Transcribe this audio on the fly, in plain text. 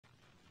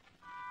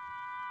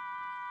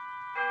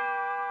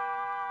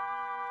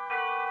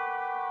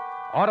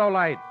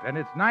Autolite and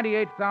its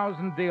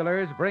 98,000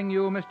 dealers bring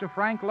you Mr.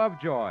 Frank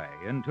Lovejoy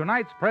in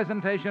tonight's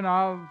presentation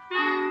of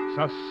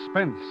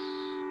Suspense.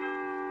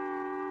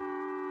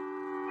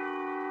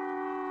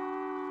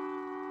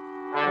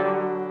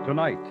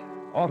 Tonight,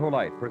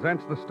 Autolite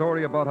presents the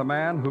story about a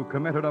man who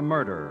committed a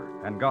murder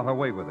and got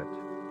away with it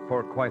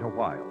for quite a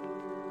while.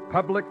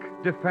 Public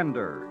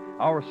Defender,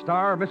 our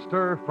star,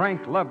 Mr.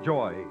 Frank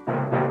Lovejoy.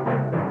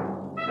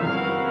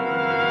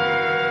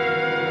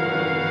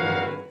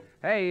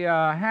 Hey,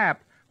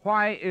 Hap,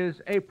 why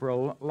is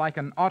April like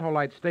an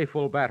Autolite Stay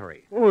Full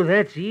battery? Oh,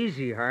 that's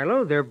easy,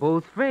 Harlow. They're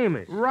both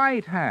famous.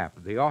 Right,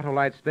 Hap. The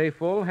Autolite Stay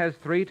Full has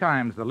 3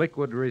 times the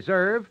liquid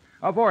reserve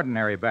of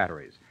ordinary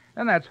batteries.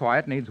 And that's why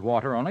it needs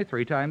water only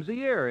 3 times a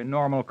year in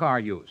normal car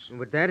use.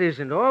 But that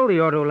isn't all the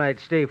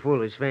Autolite Stay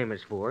Full is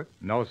famous for.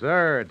 No,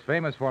 sir. It's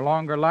famous for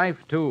longer life,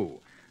 too.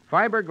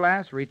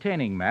 Fiberglass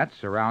retaining mats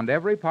surround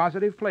every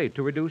positive plate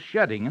to reduce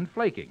shedding and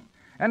flaking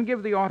and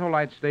give the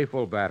Autolite Stay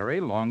Full battery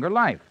longer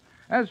life,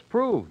 as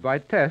proved by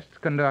tests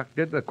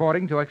conducted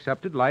according to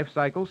accepted life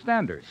cycle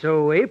standards.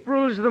 So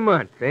April's the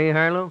month, eh,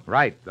 Harlow?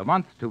 Right, the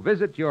month to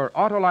visit your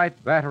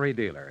Autolite battery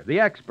dealer, the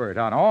expert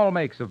on all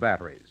makes of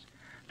batteries.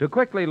 To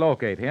quickly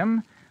locate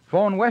him,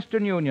 phone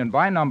Western Union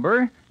by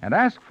number and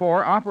ask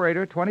for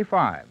Operator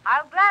 25.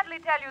 I'll gladly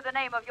tell you the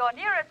name of your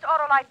nearest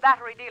Autolite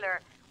battery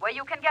dealer, where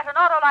you can get an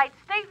Autolite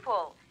Stay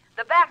Full,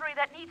 the battery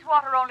that needs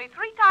water only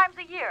 3 times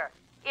a year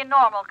in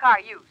normal car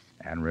use.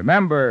 And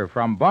remember,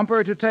 from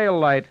bumper to tail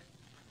light,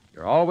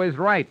 you're always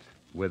right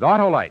with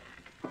Autolite.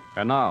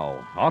 And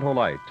now,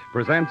 Autolite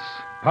presents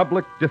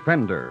Public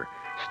Defender,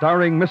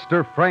 starring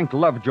Mr. Frank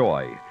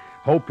Lovejoy,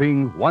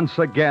 hoping once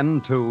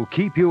again to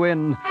keep you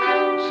in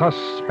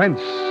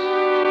suspense.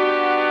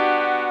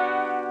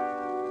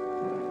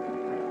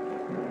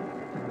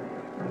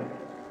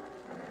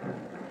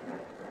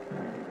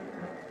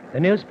 The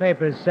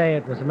newspapers say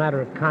it was a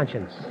matter of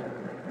conscience.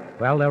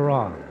 Well, they're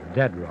wrong,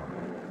 dead wrong.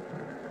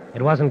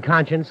 It wasn't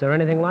conscience or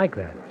anything like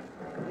that.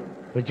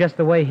 It was just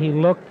the way he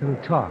looked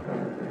and talked.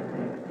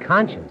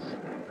 Conscience?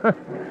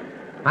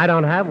 I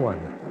don't have one.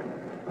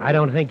 I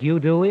don't think you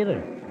do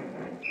either.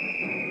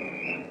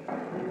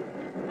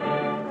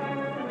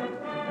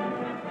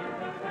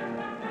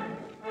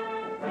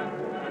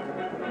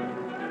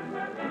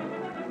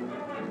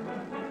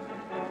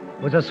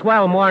 It was a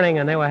swell morning,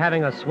 and they were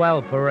having a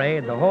swell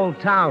parade. The whole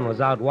town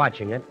was out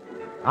watching it.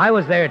 I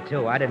was there,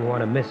 too. I didn't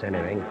want to miss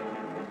anything.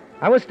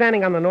 I was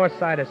standing on the north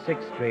side of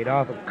 6th Street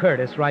off of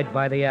Curtis, right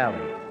by the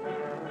alley.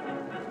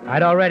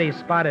 I'd already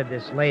spotted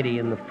this lady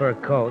in the fur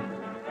coat.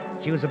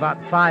 She was about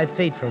 5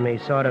 feet from me,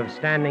 sort of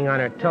standing on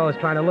her toes,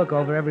 trying to look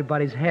over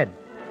everybody's head.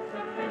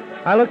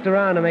 I looked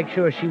around to make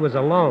sure she was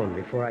alone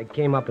before I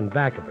came up in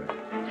back of her.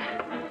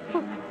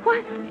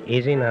 What?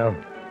 Easy now.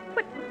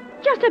 But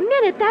just a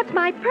minute, that's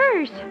my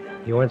purse.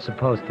 You weren't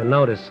supposed to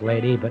notice,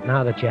 lady, but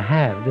now that you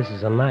have, this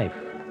is a knife.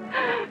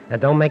 Now,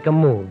 don't make a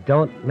move.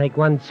 Don't make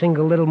one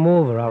single little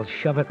move, or I'll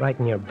shove it right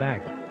in your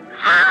back.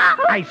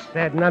 I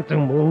said not to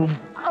move.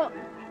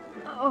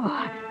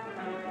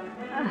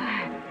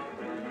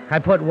 I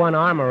put one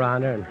arm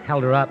around her and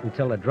held her up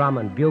until the drum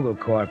and bugle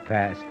corps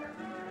passed.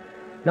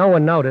 No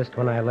one noticed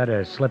when I let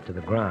her slip to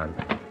the ground.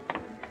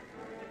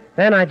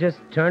 Then I just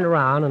turned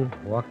around and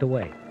walked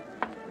away.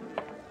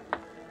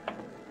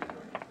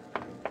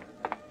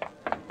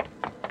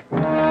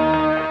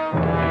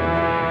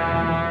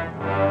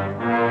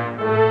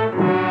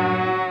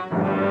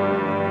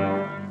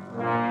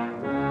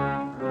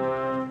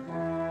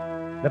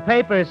 The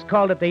papers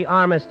called it the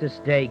Armistice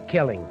Day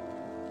killing.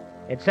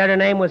 It said her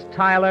name was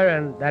Tyler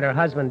and that her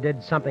husband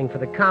did something for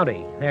the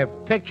county. Their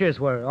pictures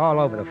were all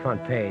over the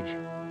front page.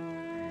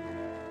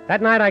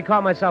 That night, I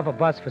caught myself a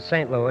bus for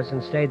St. Louis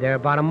and stayed there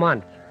about a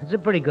month. It's a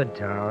pretty good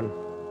town.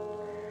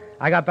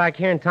 I got back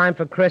here in time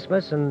for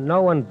Christmas, and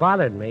no one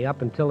bothered me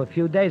up until a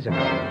few days ago.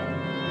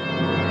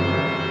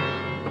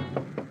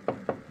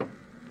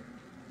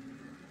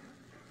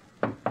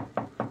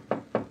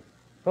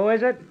 Who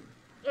is it?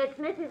 It's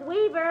Mrs.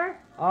 Weaver.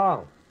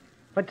 Oh.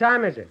 What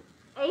time is it?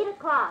 8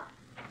 o'clock.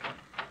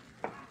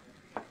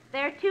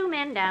 There are 2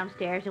 men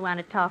downstairs who want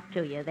to talk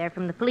to you. They're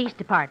from the police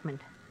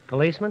department.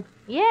 Policeman?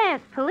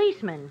 Yes,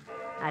 policemen.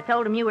 I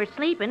told them you were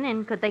sleeping,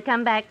 and could they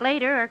come back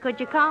later, or could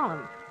you call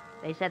them?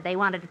 They said they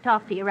wanted to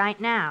talk to you right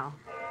now.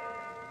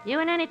 You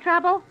in any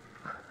trouble?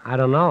 I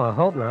don't know. I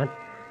hope not.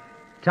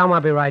 Tell them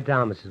I'll be right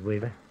down, Mrs.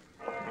 Weaver.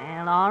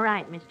 Well, all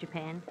right, Mr.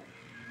 Penn.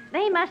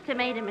 They must have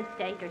made a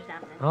mistake or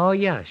something. Oh,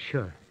 yeah,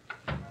 sure.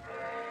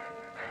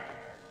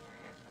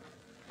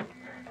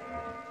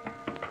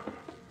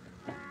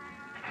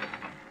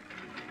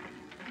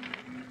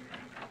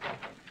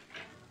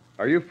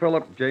 Are you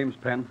Philip James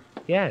Penn?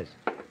 Yes.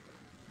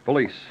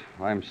 Police.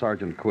 I'm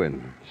Sergeant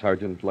Quinn.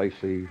 Sergeant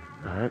Lacey.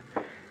 Uh-huh.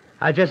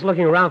 I was just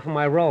looking around for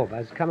my robe. I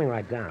was coming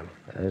right down.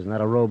 Isn't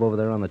that a robe over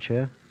there on the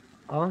chair?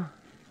 Oh?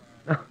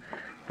 No.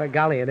 By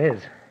golly, it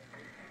is.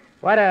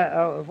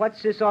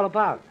 What's this all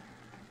about?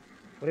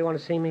 What do you want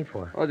to see me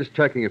for? Oh, just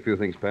checking a few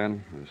things,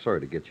 Penn. Sorry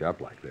to get you up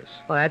like this.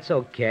 Oh, that's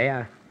okay.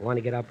 I want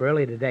to get up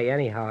early today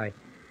anyhow.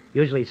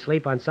 Usually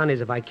sleep on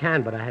Sundays if I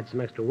can, but I had some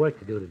extra work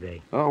to do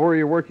today. Oh, where are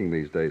you working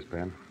these days,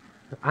 Penn?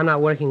 I'm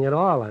not working at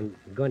all. I'm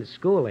going to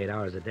school 8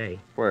 hours a day.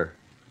 Where?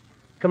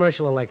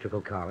 Commercial Electrical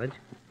College.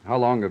 How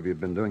long have you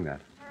been doing that?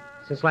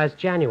 Since last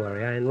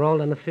January. I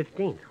enrolled on the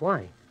 15th.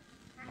 Why?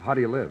 How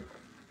do you live?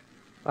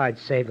 I'd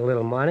saved a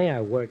little money. I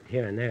worked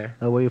here and there.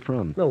 Where are you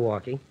from?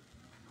 Milwaukee.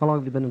 How long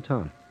have you been in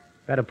town?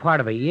 Better part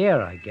of a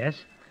year, I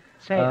guess.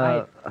 Say,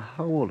 How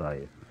old are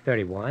you?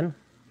 31.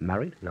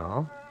 Married?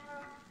 No.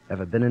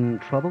 Ever been in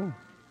trouble?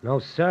 No,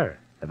 sir.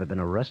 Ever been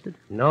arrested?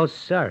 No,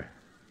 sir.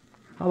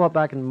 How about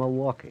back in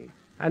Milwaukee?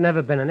 I've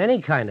never been in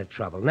any kind of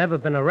trouble. Never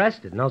been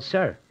arrested. No,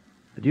 sir.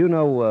 Do you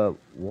know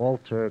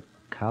Walter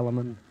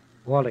Kalaman?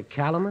 Walter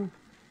Kalaman?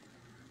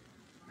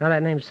 Now,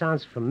 that name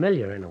sounds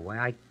familiar in a way.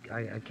 I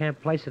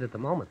can't place it at the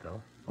moment,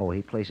 though. Oh,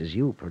 he places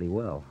you pretty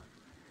well.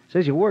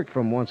 Says you worked for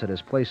him once at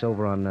his place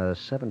over on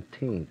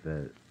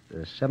 17th.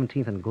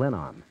 17th and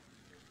Glenarm.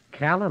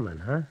 Kalaman,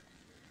 huh?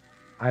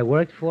 I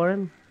worked for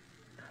him?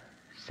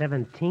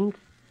 17th?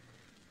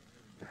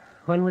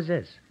 When was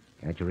this?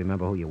 Can't you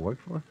remember who you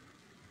worked for?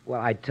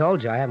 Well, I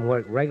told you I haven't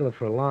worked regular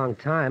for a long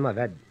time. I've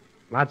had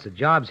lots of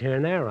jobs here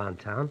and there around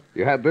town.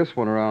 You had this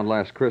one around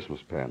last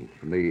Christmas, Penn,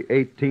 from the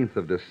 18th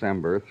of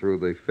December through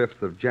the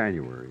 5th of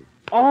January.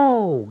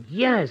 Oh,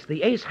 yes,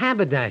 the Ace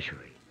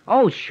Haberdashery.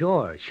 Oh,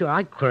 sure.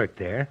 I clerked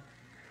there.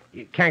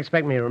 You can't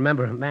expect me to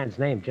remember a man's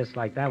name just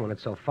like that when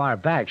it's so far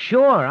back.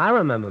 Sure, I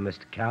remember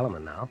Mr.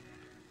 Kalaman now.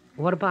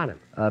 What about him?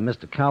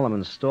 Mr.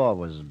 Kalaman's store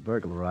was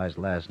burglarized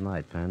last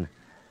night, Penn.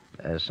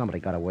 Somebody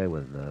got away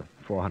with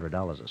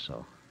 $400 or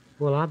so.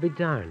 Well, I'll be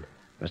darned.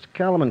 Mr.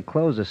 Kalaman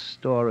closed his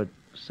store at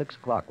 6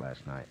 o'clock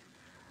last night.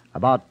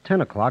 About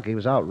 10 o'clock, he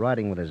was out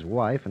riding with his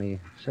wife, and he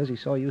says he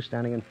saw you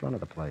standing in front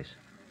of the place.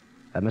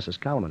 Mrs.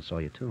 Kalaman saw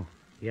you, too.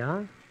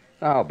 Yeah?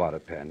 How about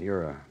it, Penn?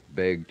 You're a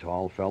big,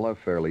 tall fella,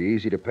 fairly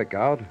easy to pick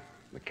out.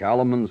 The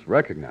Kalamans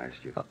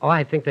recognized you. Oh,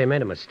 I think they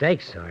made a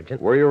mistake,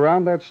 Sergeant. Were you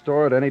around that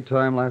store at any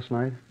time last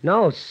night?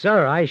 No,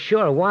 sir, I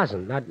sure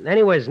wasn't. Not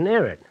anywhere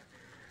near it.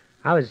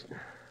 I was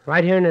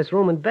right here in this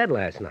room in bed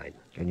last night.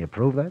 Can you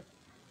prove that?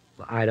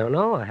 Well, I don't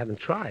know. I haven't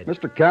tried.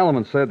 Mr.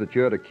 Kalaman said that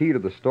you had a key to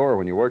the store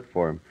when you worked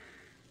for him.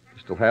 You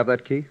still have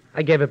that key?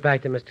 I gave it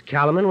back to Mr.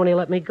 Kalaman when he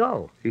let me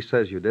go. He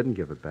says you didn't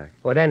give it back.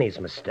 Well, then he's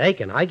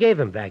mistaken. I gave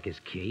him back his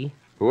key.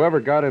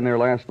 Whoever got in there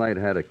last night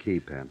had a key,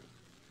 Penn.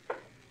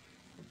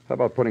 How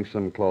about putting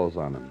some clothes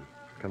on and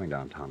coming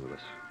downtown with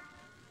us?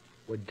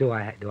 Well, do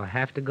I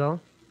have to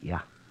go?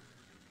 Yeah.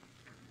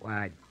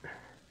 Well,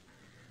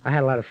 I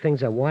had a lot of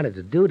things I wanted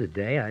to do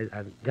today.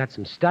 I've got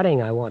some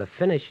studying I want to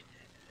finish.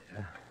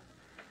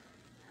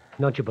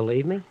 Don't you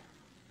believe me?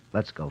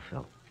 Let's go,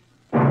 Phil.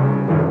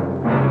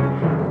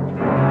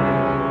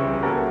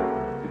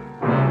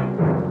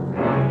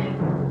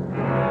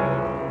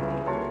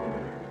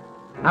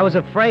 I was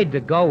afraid to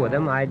go with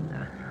him. I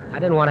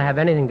didn't want to have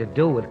anything to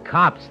do with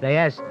cops. They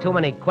asked too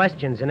many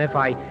questions, and if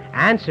I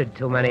answered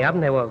too many of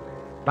them, they were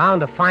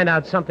bound to find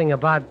out something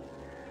about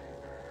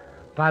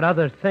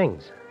other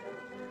things.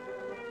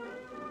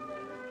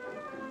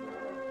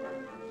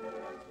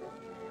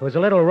 It was a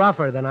little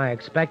rougher than I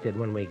expected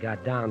when we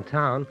got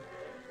downtown.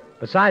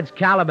 Besides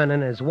Caliban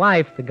and his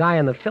wife, the guy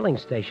in the filling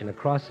station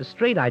across the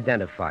street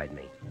identified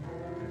me.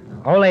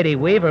 Old Lady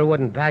Weaver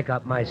wouldn't back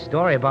up my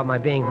story about my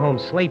being home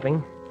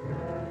sleeping.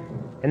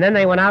 And then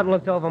they went out and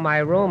looked over my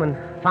room and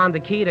found the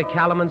key to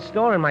Calaman's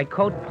store in my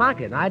coat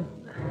pocket. I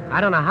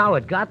don't know how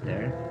it got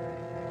there.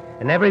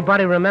 And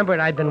everybody remembered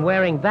I'd been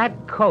wearing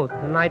that coat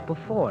the night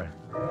before.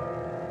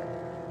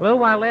 A little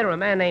while later, a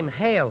man named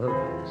Hale, who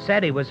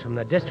said he was from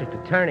the district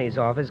attorney's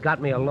office,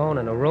 got me alone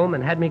in a room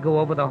and had me go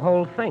over the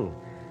whole thing.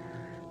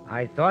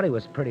 I thought he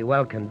was pretty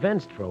well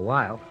convinced for a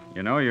while.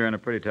 You know, you're in a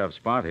pretty tough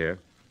spot here.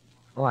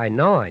 Oh, I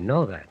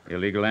know that.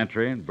 Illegal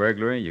entry and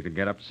burglary, you could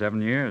get up to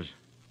 7 years.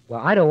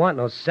 Well, I don't want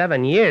no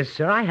 7 years,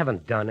 sir. I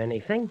haven't done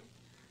anything.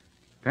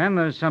 Penn,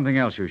 there's something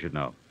else you should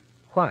know.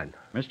 What?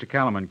 Mr.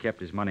 Kalaman kept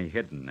his money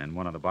hidden in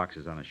one of the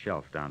boxes on a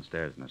shelf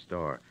downstairs in the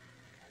store.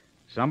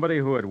 Somebody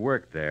who had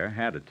worked there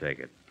had to take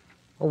it.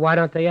 Well, why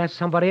don't they ask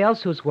somebody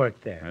else who's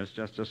worked there? It's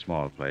just a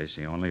small place.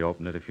 He only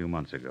opened it a few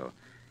months ago.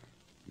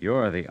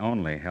 You're the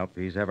only help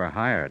he's ever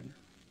hired.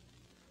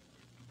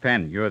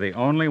 Penn, you're the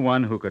only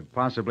one who could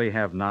possibly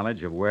have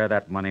knowledge of where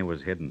that money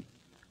was hidden.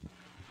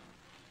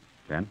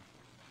 Penn,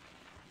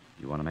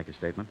 you want to make a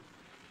statement?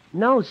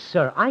 No,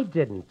 sir, I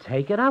didn't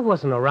take it. I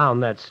wasn't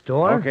around that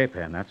store. Okay,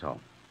 Penn, that's all.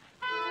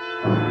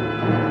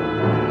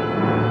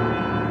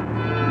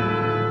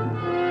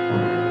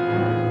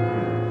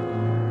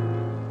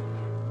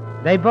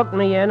 They booked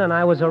me in, and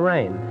I was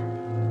arraigned.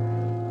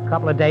 A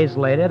couple of days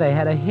later, they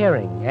had a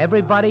hearing.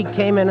 Everybody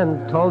came in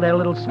and told their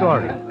little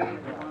story.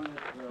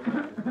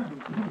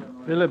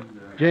 Philip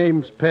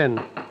James Penn,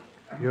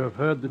 you have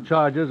heard the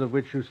charges of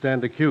which you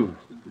stand accused.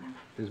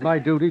 It is my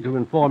duty to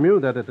inform you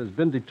that it has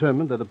been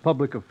determined that a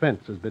public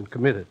offense has been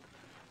committed.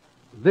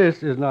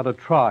 This is not a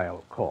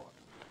trial court.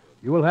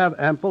 You will have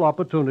ample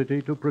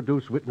opportunity to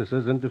produce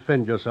witnesses and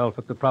defend yourself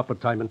at the proper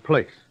time and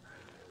place.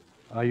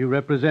 Are you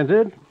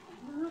represented?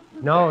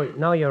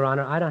 No, Your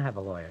Honor, I don't have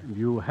a lawyer. Do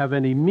you have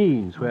any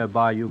means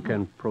whereby you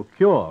can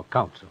procure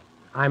counsel?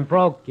 I'm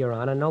broke, Your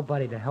Honor.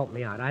 Nobody to help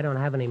me out. I don't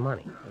have any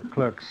money.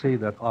 Clerk, see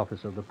that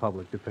Office of the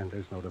Public Defender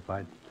is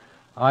notified.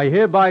 I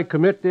hereby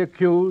commit the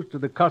accused to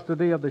the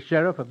custody of the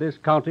sheriff of this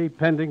county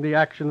pending the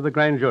action of the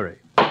grand jury.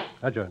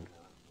 Adjourned.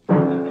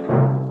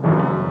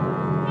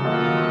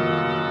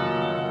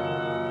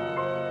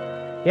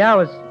 Yeah, it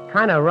was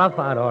kind of rough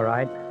out, all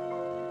right.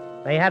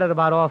 They had it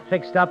about all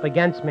fixed up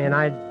against me, and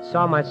I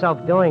saw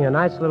myself doing a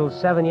nice little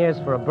 7 years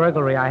for a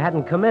burglary I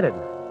hadn't committed.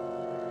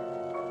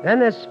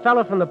 Then this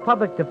fellow from the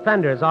public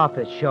defender's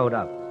office showed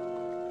up.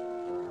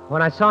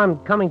 When I saw him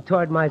coming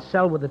toward my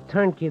cell with a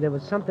turnkey, there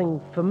was something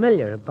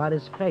familiar about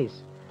his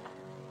face.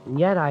 And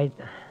yet I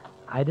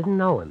didn't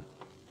know him.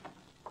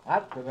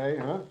 Hot today,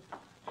 huh?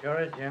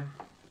 Sure is, Jim.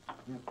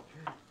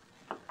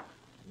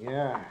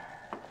 Yeah.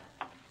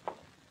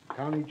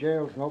 County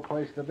jail's no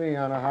place to be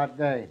on a hot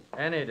day.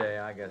 Any day,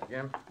 I guess,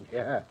 Jim.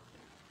 Yeah.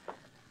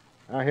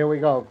 Now, here we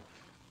go.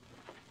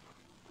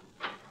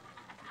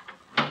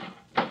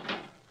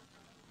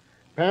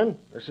 Pen,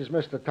 this is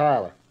Mr.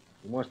 Tyler.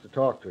 He wants to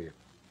talk to you.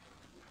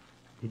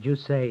 Did you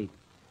say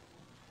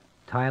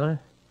Tyler?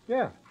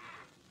 Yeah.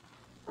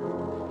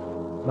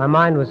 My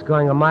mind was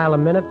going a mile a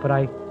minute, but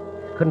I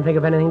couldn't think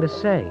of anything to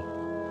say.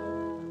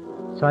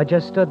 So I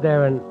just stood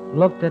there and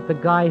looked at the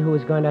guy who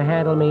was going to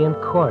handle me in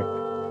court.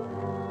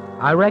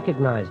 I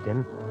recognized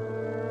him.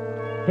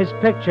 His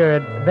picture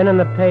had been in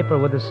the paper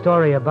with a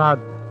story about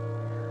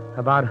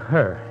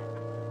her.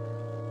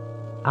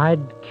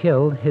 I'd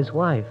killed his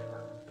wife.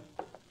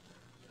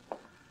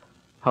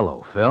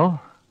 Hello, Phil.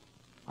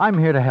 I'm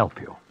here to help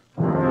you.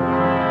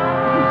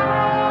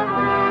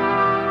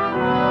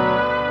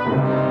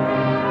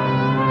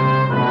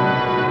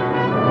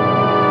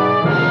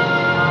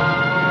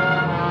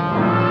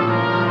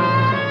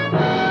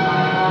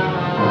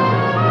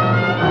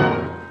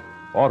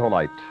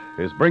 Autolite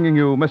is bringing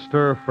you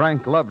Mr.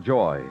 Frank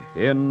Lovejoy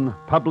in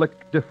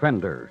Public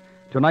Defender,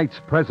 tonight's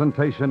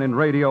presentation in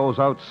radio's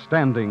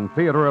outstanding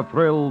theater of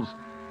thrills,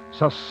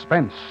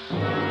 Suspense.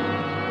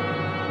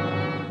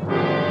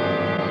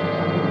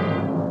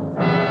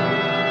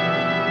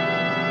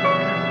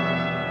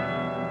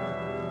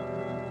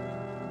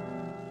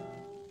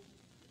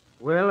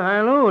 Well,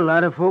 Harlow, a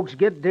lot of folks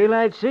get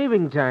daylight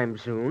saving time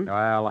soon.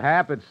 Well,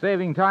 Hap, it's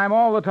saving time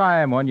all the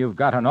time when you've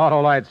got an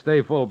Autolite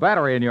Stay Full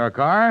battery in your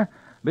car.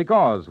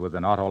 Because with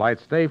an Autolite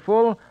Stay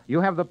Full,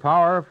 you have the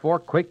power for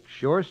quick,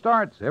 sure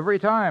starts every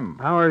time.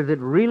 Power that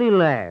really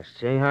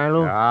lasts, eh,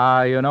 Harlow?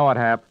 Ah, you know it,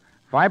 Hap.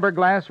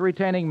 Fiberglass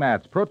retaining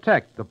mats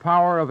protect the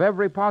power of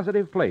every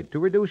positive plate to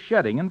reduce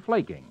shedding and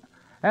flaking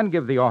and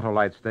give the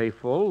Autolite Stay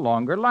Full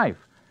longer life,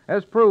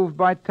 as proved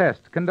by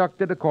tests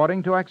conducted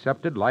according to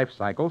accepted life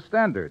cycle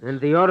standards. And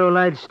the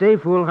Autolite Stay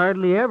Full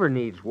hardly ever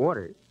needs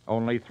water.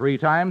 Only 3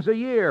 times a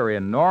year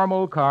in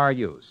normal car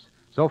use.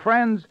 So,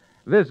 friends,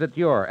 visit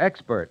your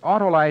expert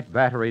Autolite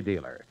battery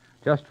dealer.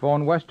 Just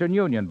phone Western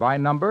Union by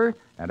number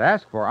and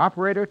ask for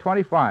Operator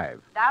 25,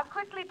 Now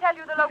quickly tell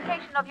you the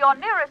location of your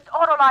nearest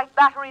Autolite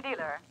battery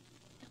dealer.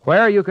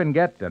 where you can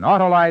get an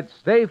Autolite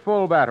Stay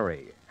Full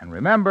battery. And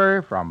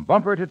remember, from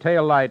bumper to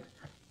tail light,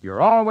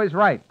 you're always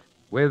right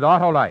with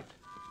Autolite.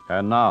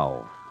 And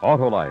now,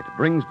 Autolite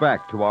brings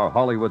back to our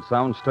Hollywood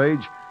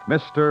soundstage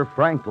Mr.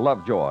 Frank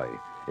Lovejoy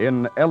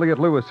in Elliot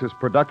Lewis's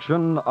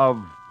production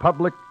of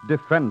Public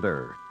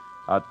Defender,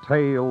 a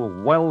tale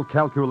well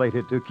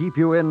calculated to keep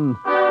you in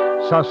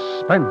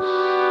suspense.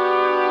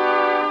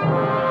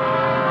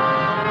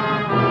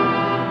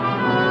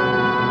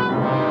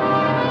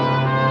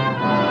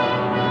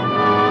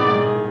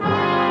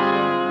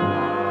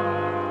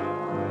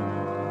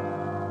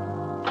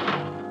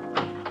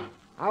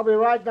 I'll be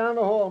right down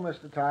the hall,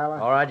 Mr. Tyler.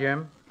 All right,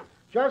 Jim.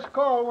 Just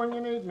call when you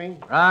need me.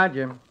 Right,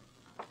 Jim.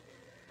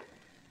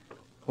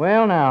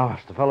 Well, now,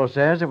 as the fellow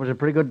says, it was a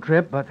pretty good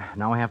trip, but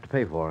now we have to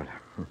pay for it.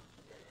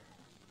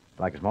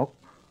 Like a smoke?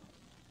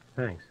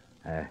 Thanks.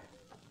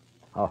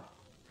 Oh,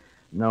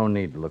 no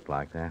need to look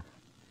like that.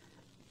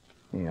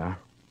 Here you are.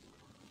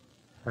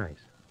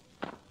 Thanks.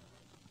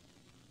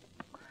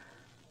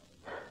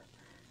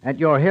 At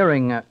your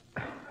hearing,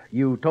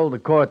 you told the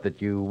court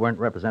that you weren't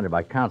represented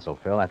by counsel,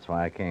 Phil. That's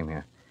why I came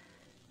here.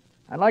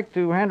 I'd like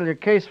to handle your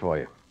case for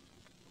you.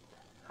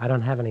 I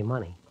don't have any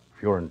money.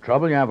 If you're in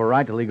trouble, you have a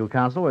right to legal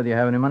counsel whether you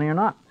have any money or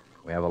not.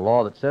 We have a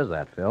law that says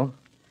that, Phil.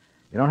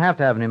 You don't have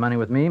to have any money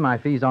with me. My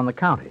fee's on the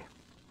county.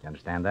 You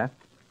understand that?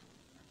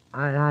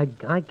 I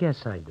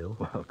guess I do.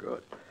 Well,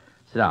 good.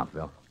 Sit down,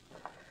 Phil.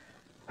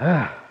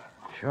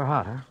 Sure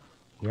hot, huh?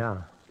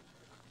 Yeah.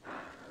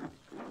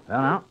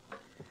 Well, now,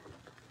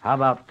 how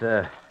about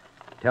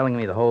telling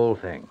me the whole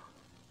thing?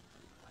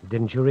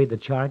 Didn't you read the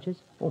charges?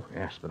 Oh,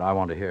 yes, but I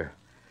want to hear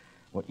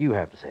what you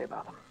have to say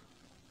about them.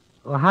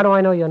 Well, how do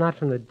I know you're not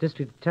from the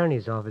district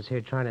attorney's office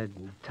here trying to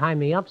tie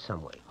me up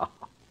some way?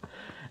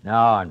 No,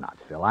 I'm not,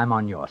 Phil. I'm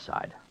on your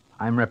side.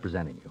 I'm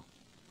representing you.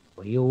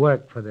 Well, you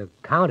work for the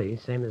county,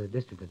 same as the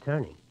district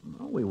attorney.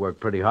 Well, we work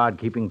pretty hard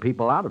keeping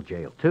people out of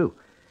jail, too.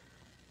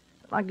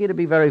 I'd like you to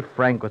be very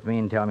frank with me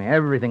and tell me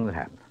everything that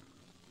happened.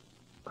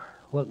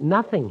 Well,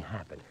 nothing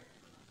happened.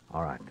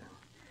 All right.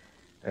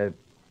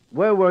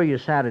 Where were you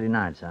Saturday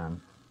night,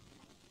 son?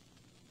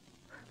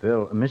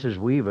 Phil, Mrs.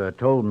 Weaver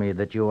told me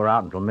that you were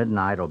out until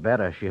midnight or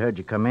better. She heard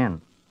you come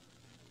in.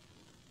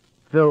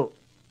 Phil,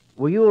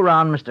 were you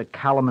around Mr.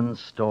 Callman's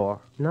store?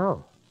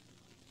 No.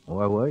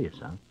 Where were you,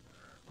 son?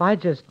 I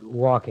just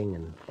walking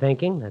and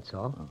thinking, that's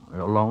all.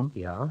 Alone?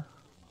 Yeah.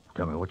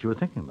 Tell me what you were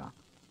thinking about.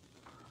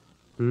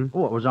 Hmm?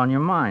 What was on your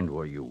mind?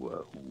 Were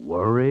you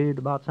worried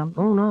about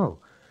something? Oh, no.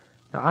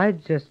 I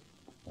just,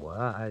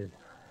 I was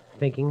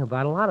thinking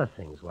about a lot of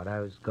things, what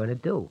I was going to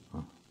do.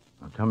 Oh.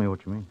 Now, tell me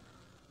what you mean.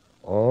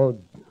 Oh,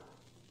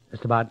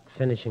 just about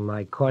finishing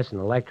my course in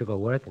electrical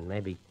work and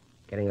maybe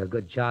getting a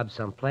good job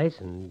someplace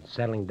and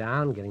settling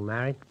down, getting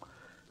married.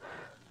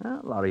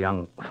 Well, a lot of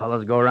young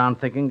fellas go around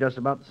thinking just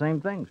about the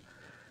same things.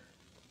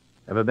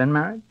 Ever been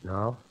married?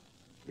 No.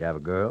 You have a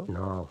girl?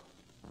 No.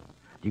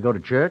 Do you go to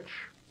church?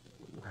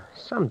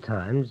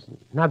 Sometimes,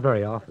 not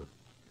very often.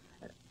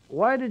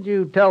 Why did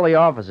you tell the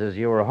officers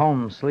you were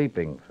home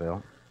sleeping,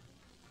 Phil?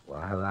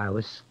 Well, I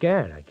was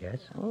scared, I guess.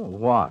 Oh,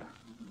 what?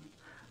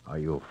 Are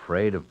you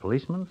afraid of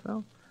policemen,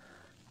 Phil?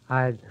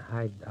 I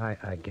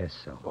guess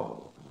so.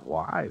 Oh,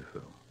 why,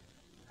 Phil?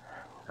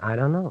 I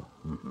don't know.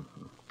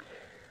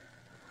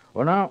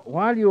 Well, now,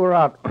 while you were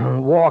out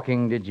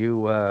walking, did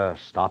you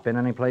stop in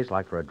any place,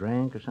 like for a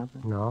drink or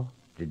something? No.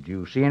 Did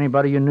you see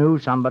anybody you knew,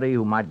 somebody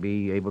who might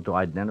be able to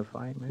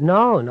identify you? Maybe?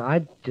 No,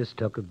 I just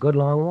took a good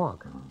long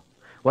walk.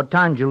 What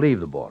time did you leave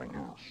the boarding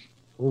house?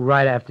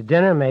 Right after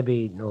dinner,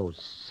 maybe,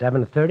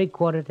 7:30,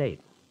 7:45.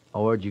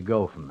 Oh, where'd you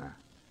go from there?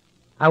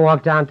 I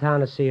walked downtown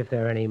to see if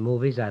there are any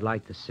movies I'd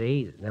like to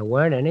see. There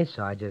weren't any,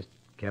 so I just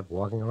kept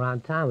walking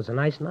around town. It was a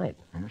nice night.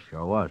 Yeah,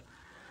 sure was.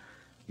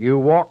 You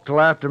walked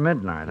till after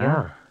midnight, huh?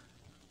 Yeah.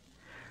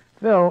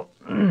 Phil,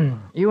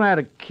 you had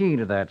a key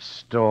to that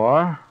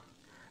store.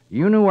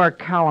 You knew where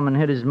Callman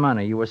hid his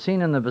money. You were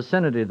seen in the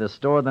vicinity of the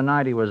store the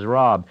night he was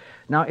robbed.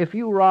 Now, if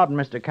you robbed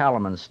Mr.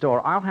 Callman's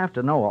store, I'll have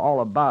to know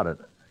all about it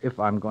if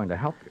I'm going to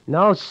help you.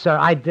 No, sir,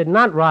 I did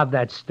not rob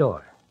that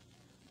store.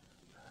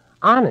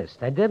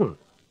 Honest, I didn't.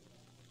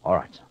 All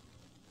right, son.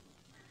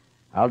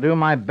 I'll do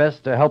my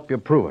best to help you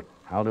prove it.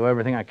 I'll do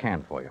everything I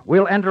can for you.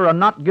 We'll enter a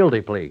not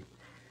guilty plea.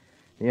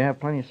 You have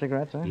plenty of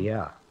cigarettes, eh?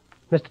 Yeah.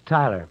 Mr.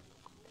 Tyler,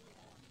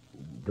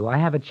 do I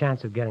have a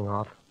chance of getting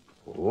off?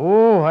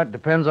 Oh, that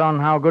depends on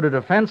how good a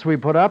defense we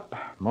put up.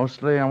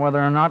 Mostly on whether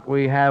or not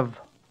we have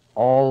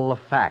all the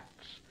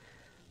facts.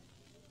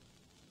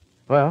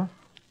 Well,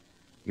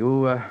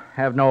 you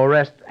have no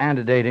arrest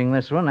antedating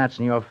this one. That's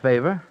in your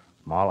favor.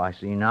 From all I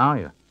see now,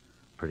 you're a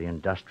pretty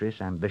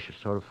industrious, ambitious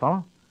sort of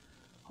fellow.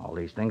 All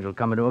these things will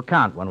come into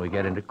account when we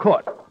get into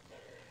court.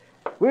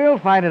 We'll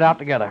fight it out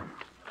together.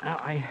 Now,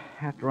 I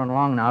have to run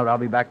along now, but I'll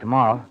be back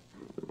tomorrow.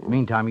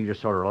 Meantime, you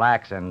just sort of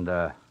relax and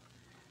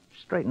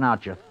straighten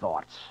out your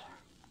thoughts.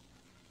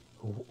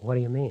 What do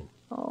you mean?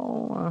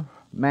 Oh, a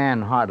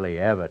man hardly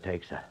ever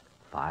takes a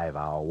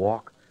 5-hour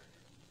walk.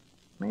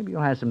 Maybe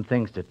you'll have some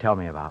things to tell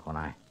me about when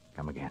I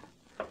come again.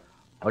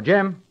 Oh,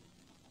 Jim.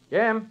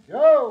 Jim.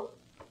 Yo!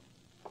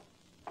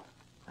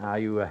 Now,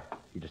 you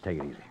just take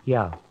it easy.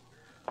 Yeah.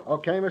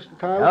 Okay, Mr.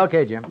 Tyler?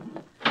 Okay, Jim.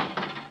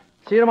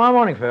 See you tomorrow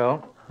morning,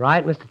 Phil.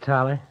 Right, Mr.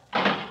 Tyler.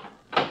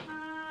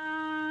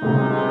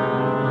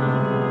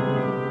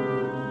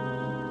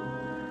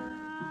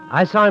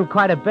 I saw him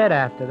quite a bit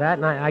after that,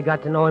 and I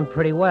got to know him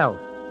pretty well.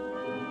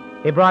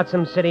 He brought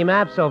some city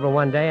maps over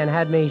one day and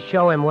had me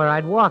show him where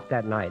I'd walked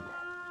that night.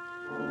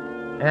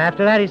 And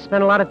after that, he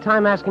spent a lot of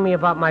time asking me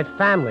about my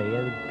family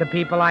and the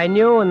people I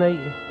knew and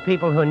the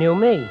people who knew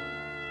me.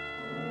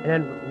 And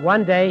then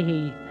one day,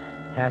 he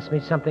asked me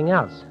something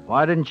else.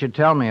 Why didn't you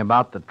tell me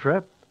about the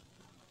trip?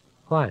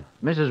 What?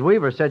 Mrs.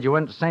 Weaver said you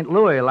went to St.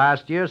 Louis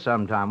last year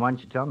sometime. Why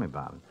didn't you tell me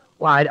about it?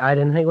 Well, I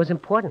didn't think it was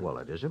important. Well,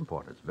 it is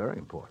important. It's very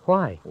important.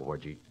 Why? Well,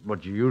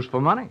 what'd you use for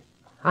money?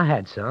 I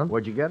had some.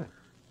 Where'd you get it?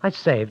 I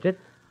saved it.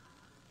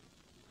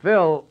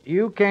 Phil,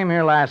 you came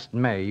here last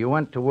May. You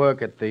went to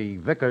work at the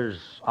Vickers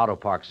Auto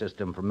Park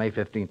system from May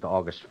 15th to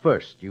August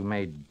 1st. You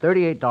made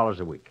 $38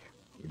 a week.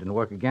 You didn't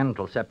work again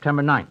until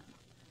September 9th.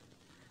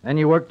 Then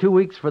you worked 2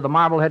 weeks for the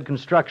Marblehead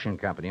Construction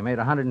Company. You made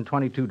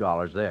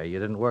 $122 there. You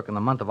didn't work in the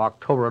month of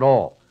October at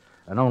all.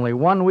 And only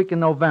 1 week in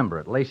November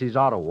at Lacey's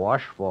Auto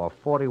Wash for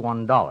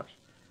 $41.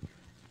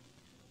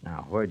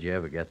 Now, where'd you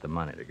ever get the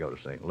money to go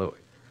to St. Louis?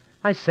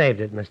 I saved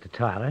it, Mr.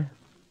 Tyler.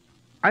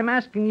 I'm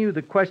asking you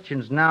the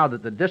questions now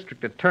that the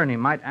district attorney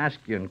might ask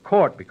you in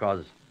court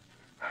because,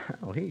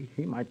 well, he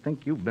might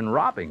think you've been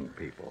robbing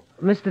people.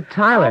 Mr.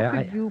 Tyler,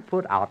 How could you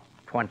put out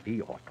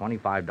 $20 or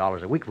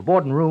 $25 a week for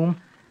board and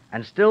room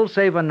and still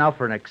save enough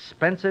for an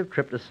expensive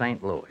trip to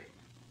St. Louis?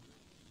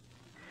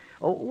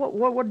 Oh,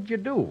 what did you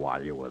do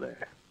while you were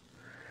there?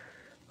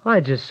 I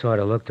just sort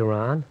of looked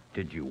around.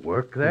 Did you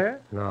work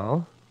there?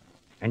 No.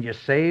 And you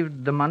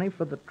saved the money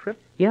for the trip?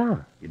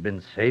 Yeah. You'd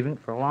been saving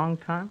for a long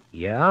time?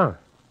 Yeah.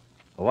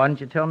 Well, why didn't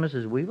you tell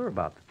Mrs. Weaver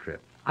about the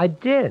trip? I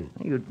did.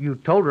 You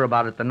told her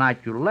about it the night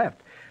you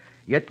left.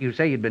 Yet you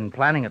say you'd been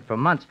planning it for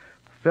months.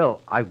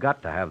 Phil, I've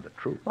got to have the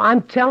truth. Well,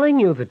 I'm telling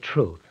you the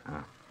truth.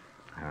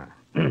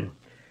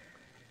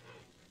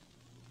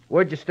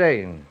 Where'd you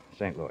stay in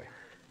St. Louis?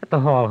 At the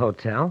Hall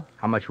Hotel.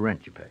 How much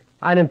rent you pay?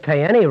 I didn't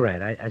pay any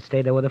rent. I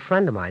stayed there with a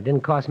friend of mine.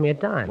 Didn't cost me a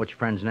dime. What's your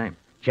friend's name?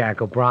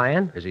 Jack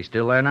O'Brien. Is he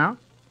still there now?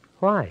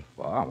 Why?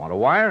 Well, I want to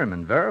wire him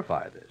and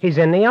verify this. He's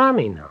in the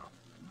Army now.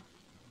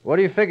 What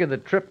do you figure the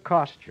trip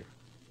cost you?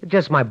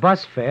 Just my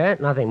bus fare.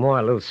 Nothing more,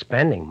 a little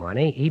spending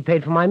money. He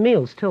paid for my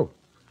meals, too.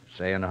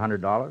 Saying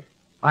 $100?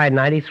 I had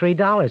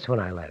 $93 when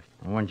I left.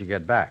 And when'd you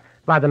get back?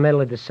 By the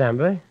middle of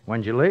December.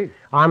 When'd you leave?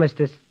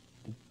 Armistice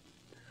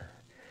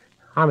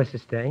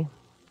Day.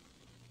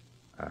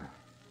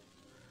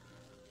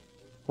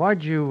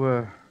 Why'd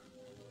you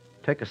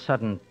take a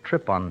sudden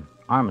trip on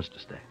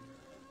Armistice Day?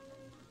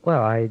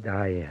 Well, I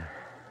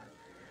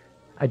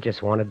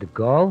just wanted to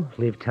go,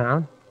 leave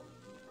town.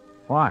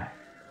 Why?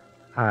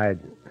 I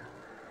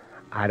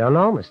don't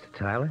know, Mr.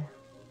 Tyler.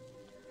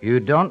 You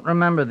don't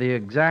remember the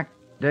exact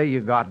day you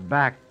got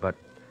back, but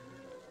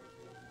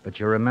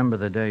you remember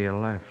the day you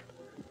left.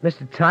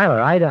 Mr.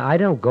 Tyler, I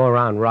don't go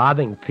around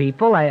robbing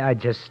people. I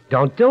just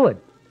don't do it.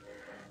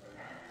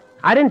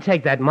 I didn't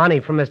take that money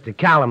from Mr.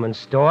 Calaman's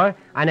store.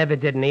 I never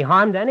did any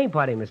harm to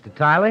anybody, Mr.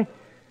 Tyler.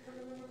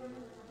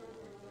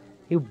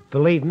 You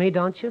believe me,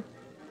 don't you?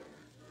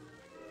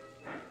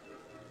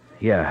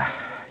 Yeah,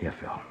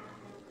 Phil.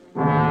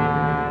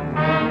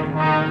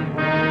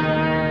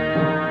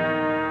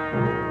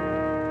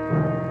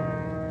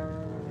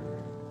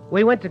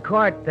 We went to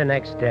court the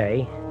next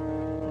day.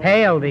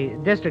 Hale, the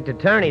district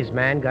attorney's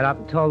man, got up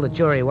and told the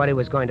jury what he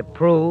was going to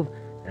prove,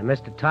 and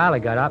Mr. Tyler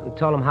got up and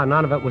told him how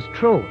none of it was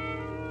true.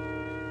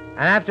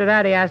 And after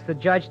that, he asked the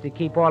judge to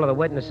keep all of the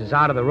witnesses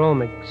out of the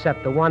room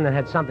except the one that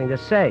had something to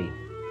say.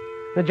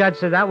 The judge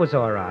said that was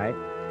all right.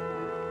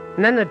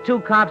 And then the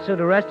two cops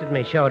who'd arrested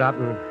me showed up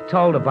and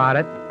told about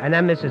it, and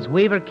then Mrs.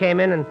 Weaver came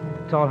in and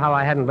told how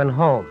I hadn't been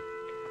home.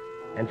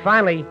 And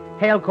finally,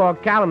 Hale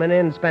called Calaman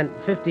in and spent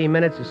 15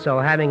 minutes or so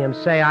having him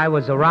say I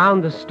was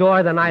around the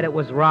store the night it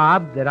was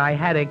robbed, that I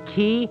had a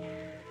key,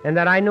 and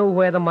that I knew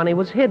where the money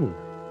was hidden.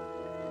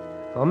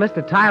 Well,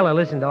 Mr. Tyler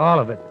listened to all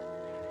of it,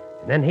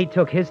 and then he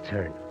took his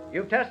turn.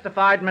 You've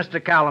testified,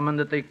 Mr. Calaman,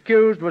 that the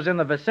accused was in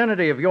the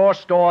vicinity of your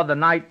store the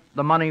night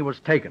the money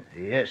was taken.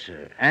 Yes,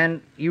 sir.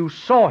 And you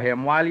saw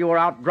him while you were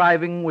out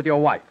driving with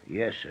your wife.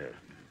 Yes, sir.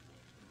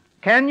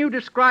 Can you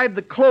describe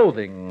the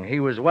clothing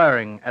he was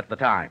wearing at the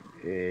time?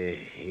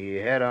 He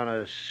had on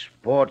a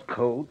sport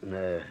coat and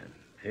a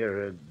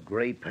pair of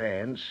gray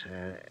pants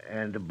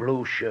and a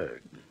blue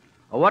shirt.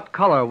 What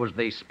color was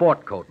the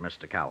sport coat,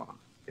 Mr. Calaman?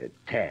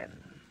 Tan.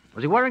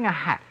 Was he wearing a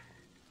hat?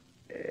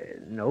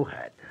 No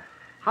hat.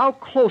 How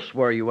close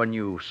were you when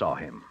you saw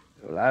him?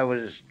 Well, I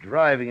was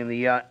driving in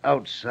the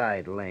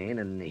outside lane,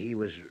 and he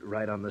was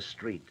right on the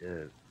street,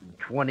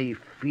 20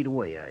 feet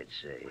away, I'd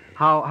say.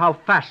 How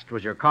fast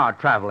was your car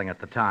traveling at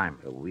the time?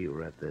 We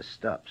were at the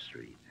stop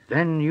street.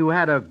 Then you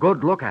had a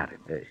good look at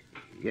him?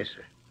 Yes,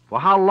 sir. For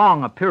how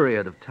long a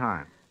period of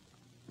time?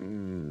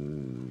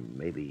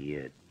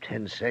 Maybe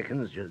 10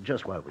 seconds,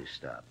 just while we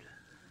stopped.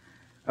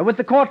 With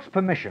the court's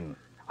permission,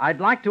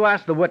 I'd like to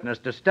ask the witness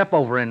to step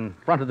over in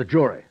front of the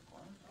jury.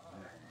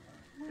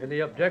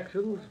 Any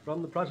objections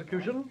from the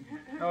prosecution?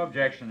 No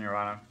objection, Your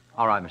Honor.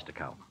 All right, Mr.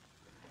 Calaman.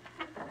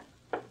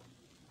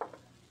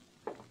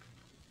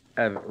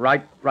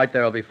 Right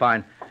there will be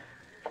fine.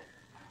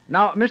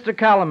 Now, Mr.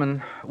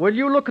 Calaman, will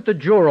you look at the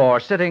juror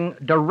sitting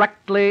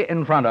directly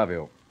in front of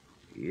you?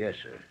 Yes,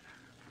 sir.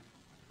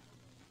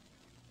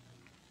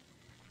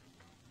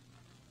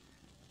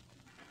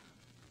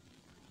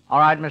 All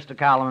right, Mr.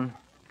 Calaman.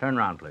 Turn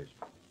around, please.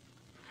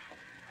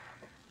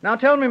 Now,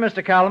 tell me,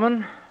 Mr.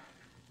 Calaman,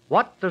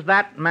 what does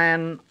that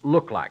man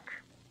look like?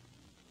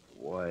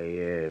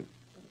 Why,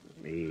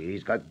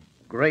 he's got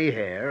gray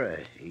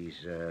hair.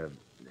 He's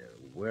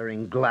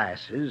wearing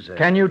glasses.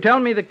 Can you tell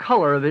me the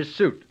color of his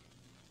suit?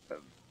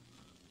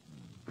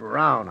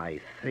 Brown, I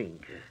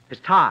think. His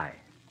tie?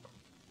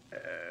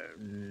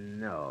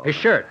 No. His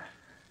shirt?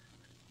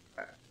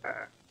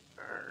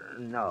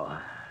 No.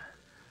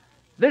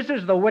 This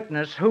is the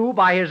witness who,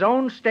 by his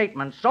own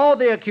statement, saw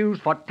the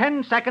accused for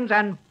 10 seconds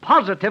and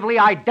positively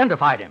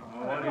identified him.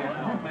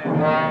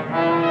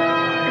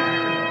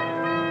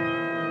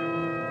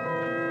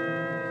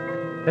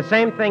 The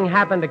same thing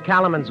happened to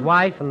Calaman's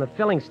wife and the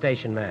filling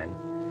station man.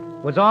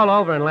 It was all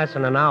over in less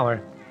than an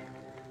hour.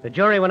 The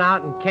jury went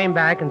out and came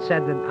back and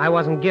said that I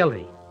wasn't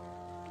guilty.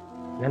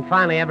 And then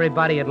finally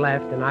everybody had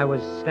left, and I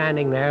was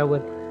standing there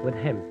with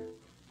him.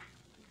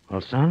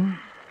 Well, son,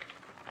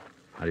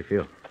 how do you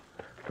feel?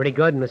 Pretty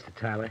good, Mr.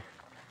 Tyler.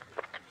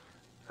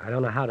 I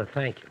don't know how to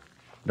thank you.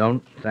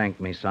 Don't thank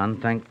me,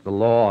 son. Thank the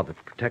law that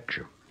protects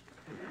you.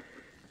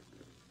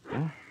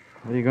 Well,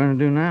 what are you going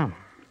to do now?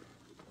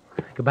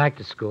 Go back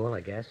to school,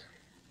 I guess.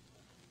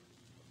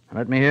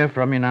 Let me hear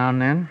from you now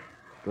and then.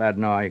 Glad to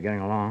know how you're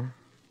getting along.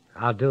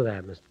 I'll do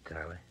that, Mr.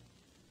 Tyler.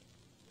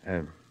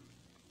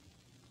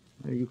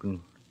 You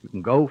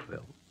can go,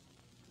 Phil.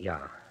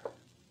 Yeah.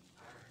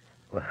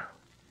 Well,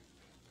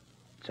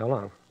 so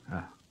long.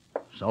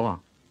 So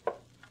long.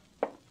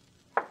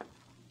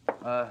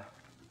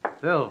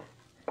 Phil.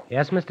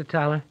 Yes, Mr.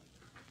 Tyler?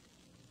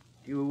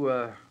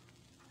 You,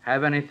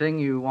 have anything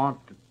you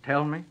want to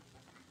tell me?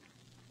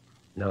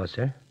 No,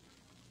 sir.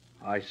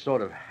 I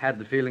sort of had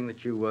the feeling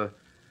that you,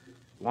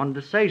 wanted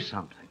to say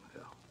something,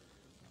 Phil.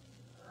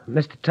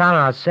 Mr. Tyler,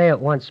 I'll say it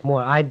once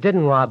more. I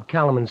didn't rob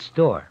Kellerman's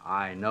store.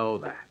 I know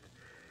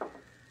that.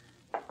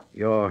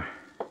 You're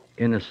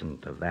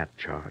innocent of that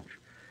charge.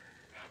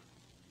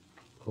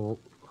 Well,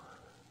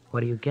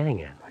 what are you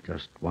getting at? I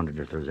just wondered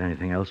if there was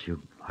anything else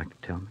you'd like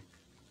to tell me.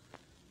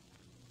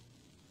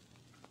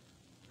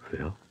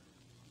 Phil?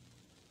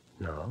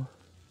 No.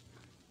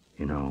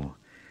 You know,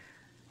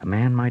 a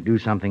man might do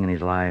something in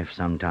his life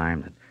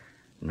sometime that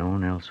no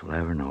one else will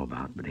ever know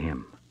about but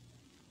him.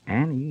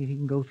 And he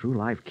can go through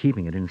life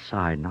keeping it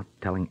inside, not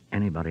telling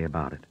anybody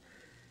about it.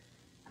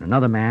 And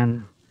another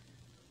man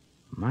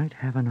might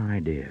have an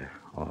idea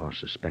or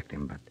suspect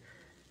him, but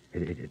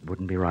it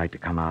wouldn't be right to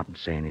come out and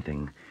say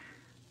anything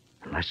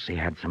unless he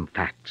had some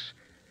facts.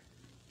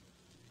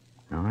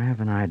 Now, I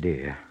have an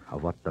idea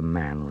of what the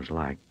man was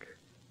like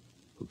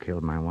who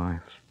killed my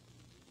wife.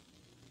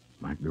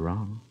 Might be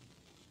wrong,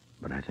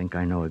 but I think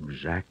I know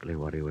exactly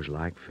what he was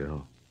like,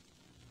 Phil.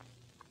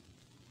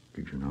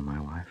 Did you know my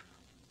wife?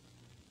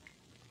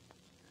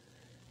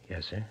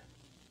 Yes, sir.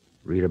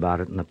 Read about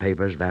it in the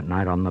papers that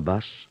night on the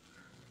bus?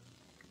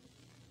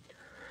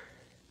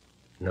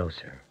 No,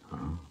 sir.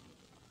 Oh.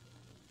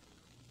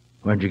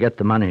 Where'd you get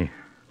the money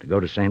to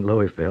go to St.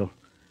 Louis, Phil?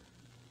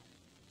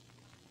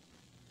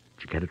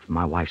 Did you get it from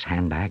my wife's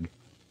handbag?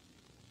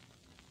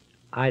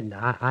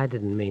 I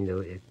didn't mean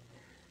to.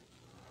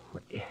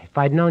 If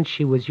I'd known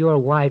she was your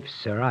wife,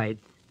 sir,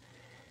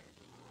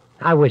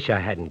 I wish I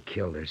hadn't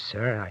killed her,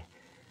 sir.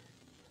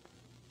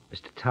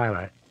 Mr.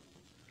 Tyler,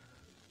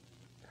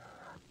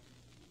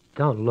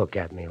 don't look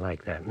at me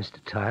like that, Mr.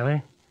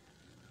 Tyler.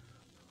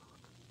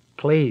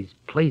 Please,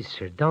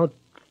 sir, don't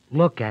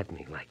look at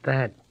me like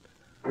that.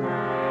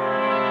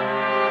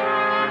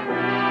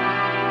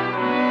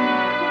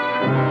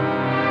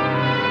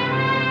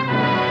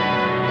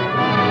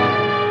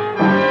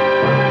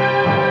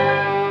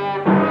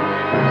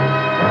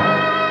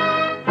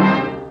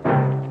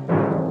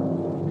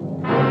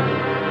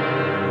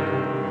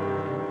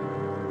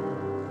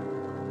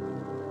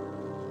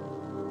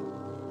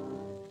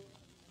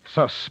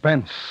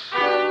 Suspense.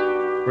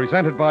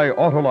 Presented by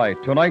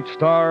Autolite. Tonight's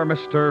star,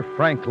 Mr.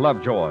 Frank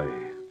Lovejoy.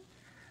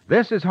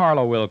 This is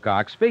Harlow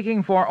Wilcox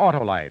speaking for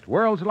Autolite,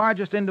 world's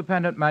largest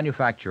independent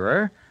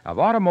manufacturer of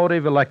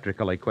automotive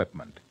electrical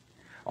equipment.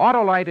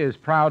 Autolite is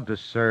proud to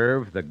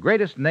serve the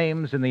greatest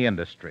names in the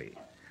industry.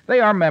 They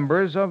are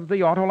members of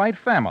the Autolite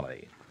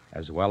family,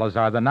 as well as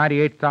are the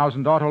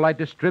 98,000 Autolite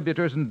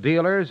distributors and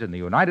dealers in the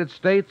United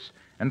States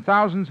and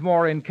thousands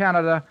more in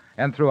Canada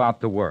and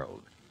throughout the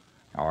world.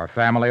 Our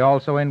family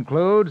also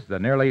includes the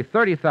nearly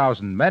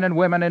 30,000 men and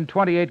women in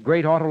 28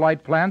 great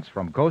Autolite plants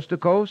from coast to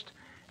coast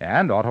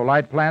and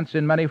Autolite plants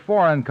in many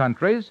foreign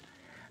countries,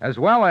 as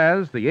well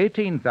as the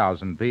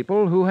 18,000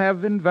 people who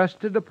have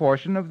invested a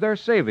portion of their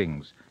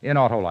savings in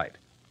Autolite.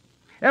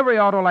 Every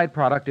Autolite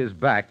product is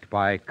backed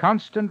by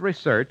constant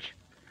research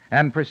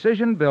and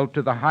precision built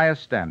to the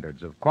highest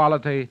standards of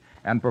quality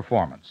and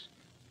performance.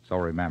 So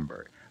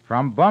remember,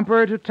 from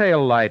bumper to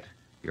tail light,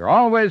 you're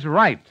always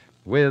right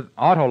with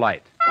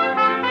Autolite.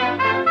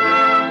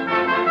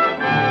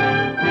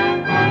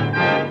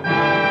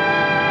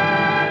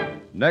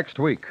 Next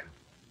week,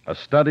 a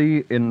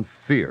study in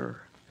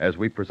fear as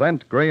we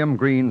present Graham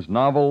Greene's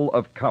novel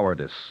of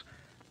cowardice,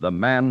 The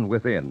Man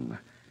Within.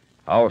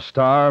 Our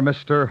star,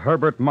 Mr.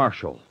 Herbert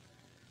Marshall.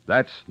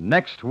 That's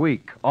next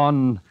week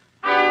on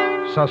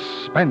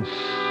Suspense.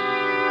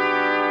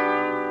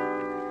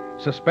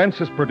 Suspense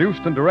is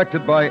produced and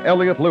directed by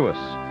Elliott Lewis,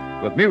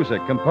 with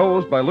music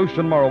composed by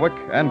Lucian Morowick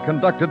and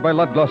conducted by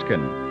Lud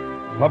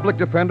Gluskin. Public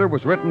Defender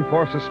was written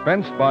for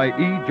Suspense by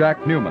E. Jack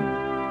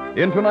Neuman.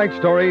 In tonight's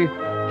story,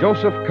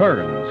 Joseph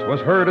Kearns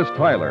was heard as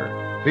Tyler.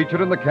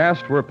 Featured in the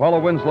cast were Paula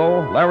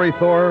Winslow, Larry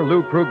Thor,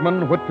 Lou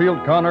Krugman,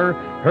 Whitfield Connor,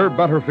 Herb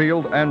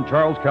Butterfield, and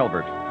Charles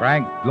Calvert.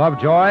 Frank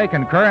Lovejoy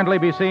can currently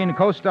be seen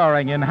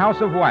co-starring in House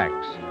of Wax,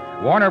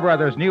 Warner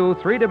Brothers' new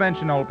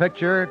three-dimensional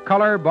picture,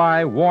 Color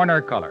by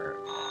Warner Color.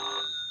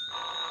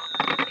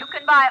 You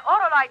can buy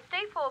Autolite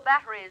Stay Full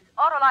batteries,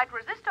 Autolite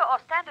resistor or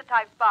standard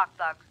type spark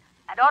plugs,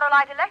 and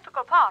Autolite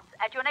electrical parts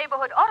at your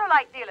neighborhood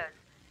Autolite dealers.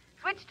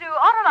 Switch to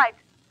Autolite.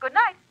 Good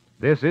night.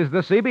 This is the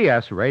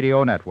CBS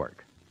Radio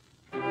Network.